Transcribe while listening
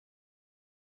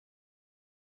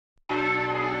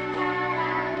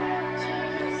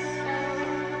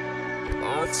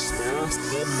It's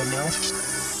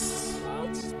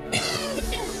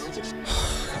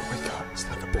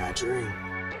like a bad dream.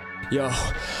 Yo,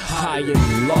 high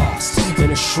and lost in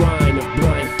a shrine of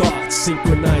blind thoughts,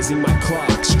 synchronizing my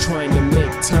clocks, trying to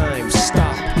make time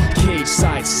stop. Cage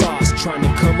side sauce, trying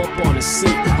to come up on a seat.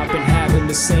 I've been having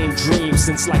the same dream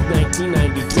since like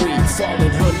 1993, falling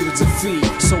hundreds of feet,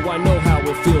 so I know how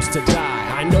it feels to die.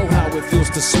 I know how it feels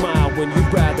to smile when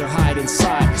you'd rather hide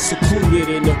inside, secluded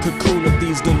in a cocoon of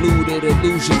these deluded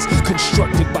illusions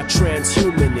constructed by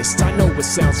transhumanists. I know it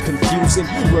sounds confusing,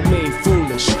 remain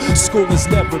foolish. School has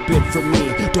never been for me.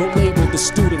 Don't label the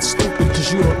student stupid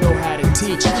cause you don't know how to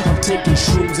teach. I'm taking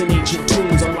shrooms and ancient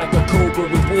tunes. I'm like a cobra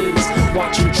with wings,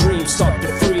 watching dreams start to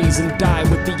freeze and die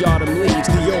with the autumn leaves.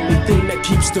 The only thing that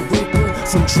keeps the reaper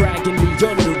from dragging me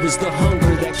under is the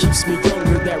hunger that keeps me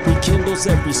younger, that rekindles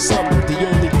every summer. The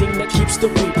only thing that keeps the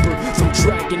reaper from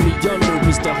dragging me under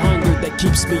is the hunger that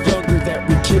keeps me younger, that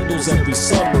rekindles every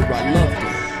summer. I love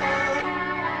it.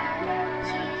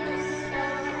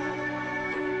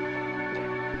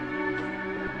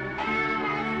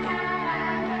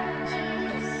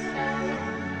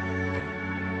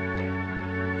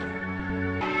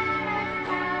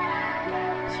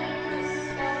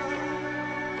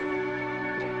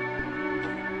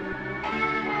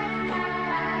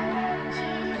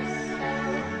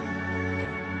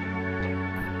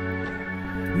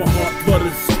 My heart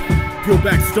flutters, peel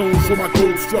back stones for my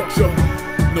gold structure.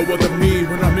 No other me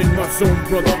when I'm in my zone,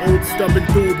 brother. Old stubborn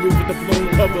dude, move with the blown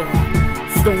cover.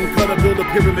 Stone cutter, build a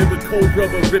pyramid with cold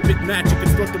rubber. Rip it, magic,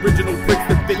 construct original bricks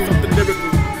that fit something lyrical.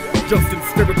 Justin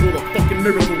spherical, a fucking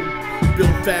miracle.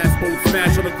 Build fast, bold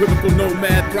smash, unequivocal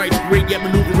nomad. Thrice great, yet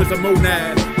maneuver as a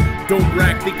monad. Don't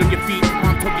brag, think on your feet,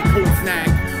 I'm talking cold snack.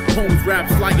 Homes rap,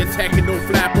 sly attacking, no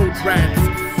flap, old tracks.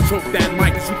 Choke that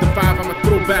mic and shoot the 5, I'm a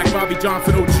throwback, Bobby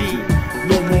Johnson OG.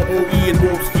 No more OE and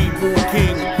Wolfski, born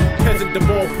king. Peasant the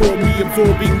ball, poor me,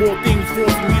 absorbing more things,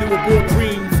 forcing me to abort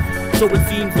dreams. So it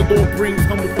seems the Lord brings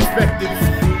humble perspectives.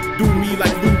 Do me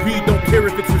like Lou Reed, don't care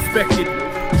if it's respected.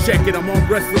 Check it, I'm on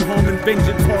wrestling, home and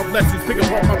vengeance, hard lessons, pick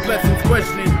apart my blessings,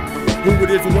 questioning who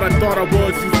it is or what I thought I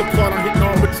was. Used to plot on hitting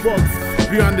armored trucks.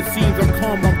 Behind the scenes, I'm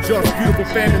calm, I'm just. Beautiful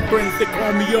family friends that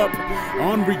call me up.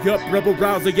 On re-up, rebel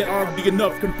rouser, yet oddly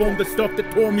enough, conform the stuff that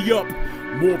tore me up.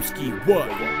 Morbski, what?